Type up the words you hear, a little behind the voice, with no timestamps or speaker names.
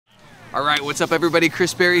All right, what's up everybody?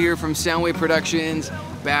 Chris Berry here from Soundwave Productions,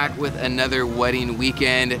 back with another wedding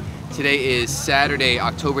weekend. Today is Saturday,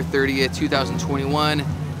 October 30th, 2021.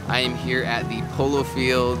 I am here at the Polo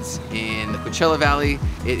Fields in the Coachella Valley.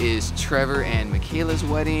 It is Trevor and Mekela's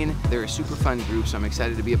wedding. They're a super fun group, so I'm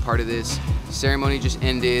excited to be a part of this. The ceremony just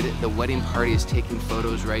ended. The wedding party is taking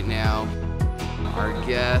photos right now. Our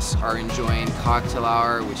guests are enjoying cocktail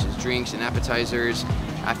hour, which is drinks and appetizers.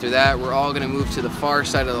 After that, we're all gonna move to the far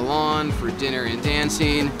side of the lawn for dinner and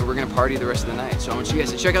dancing. We're gonna party the rest of the night. So I want you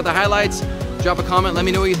guys to check out the highlights, drop a comment, let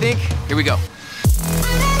me know what you think. Here we go.